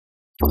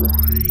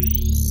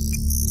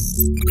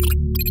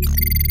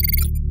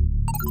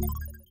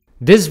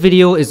This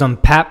video is on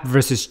PAP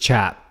versus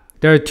CHAP.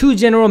 There are two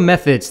general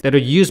methods that are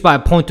used by a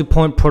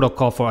point-to-point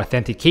protocol for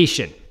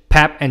authentication,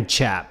 PAP and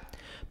CHAP.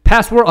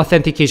 Password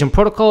authentication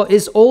protocol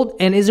is old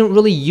and isn't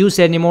really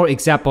used anymore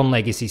except on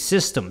legacy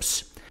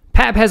systems.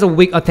 PAP has a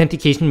weak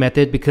authentication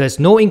method because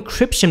no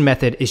encryption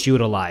method is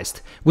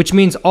utilized, which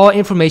means all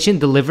information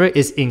delivered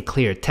is in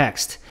clear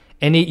text.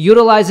 And it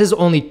utilizes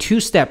only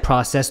two-step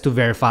process to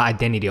verify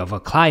identity of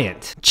a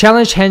client.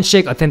 Challenge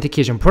Handshake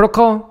Authentication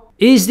Protocol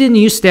is the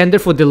new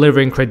standard for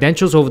delivering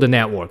credentials over the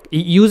network.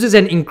 It uses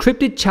an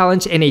encrypted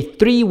challenge and a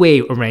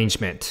three-way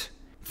arrangement.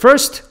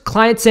 First,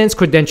 client sends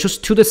credentials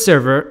to the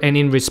server, and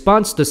in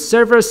response, the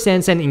server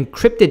sends an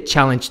encrypted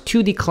challenge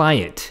to the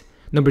client.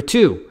 Number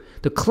two,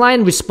 the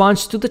client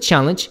responds to the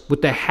challenge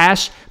with the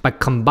hash by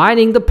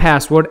combining the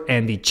password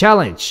and the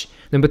challenge.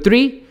 Number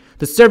three,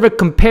 the server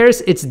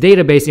compares its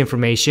database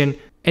information,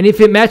 and if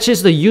it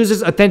matches the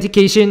user's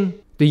authentication,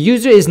 the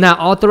user is now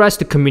authorized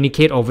to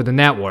communicate over the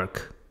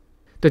network.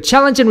 The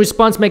challenge and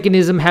response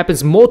mechanism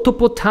happens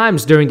multiple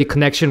times during the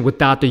connection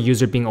without the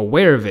user being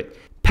aware of it.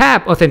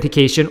 PAP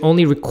authentication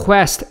only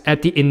requests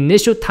at the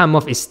initial time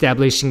of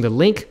establishing the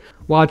link,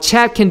 while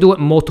CHAP can do it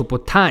multiple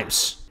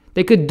times.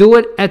 They could do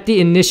it at the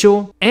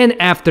initial and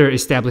after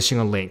establishing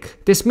a link.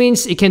 This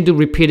means it can do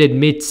repeated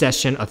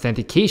mid-session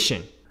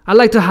authentication. I'd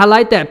like to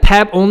highlight that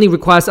PAP only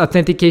requires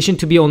authentication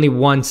to be only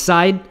one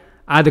side,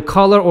 either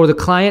caller or the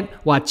client,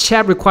 while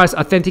CHAP requires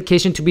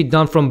authentication to be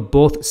done from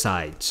both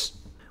sides.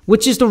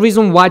 Which is the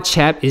reason why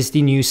CHAP is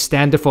the new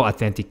standard for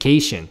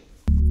authentication.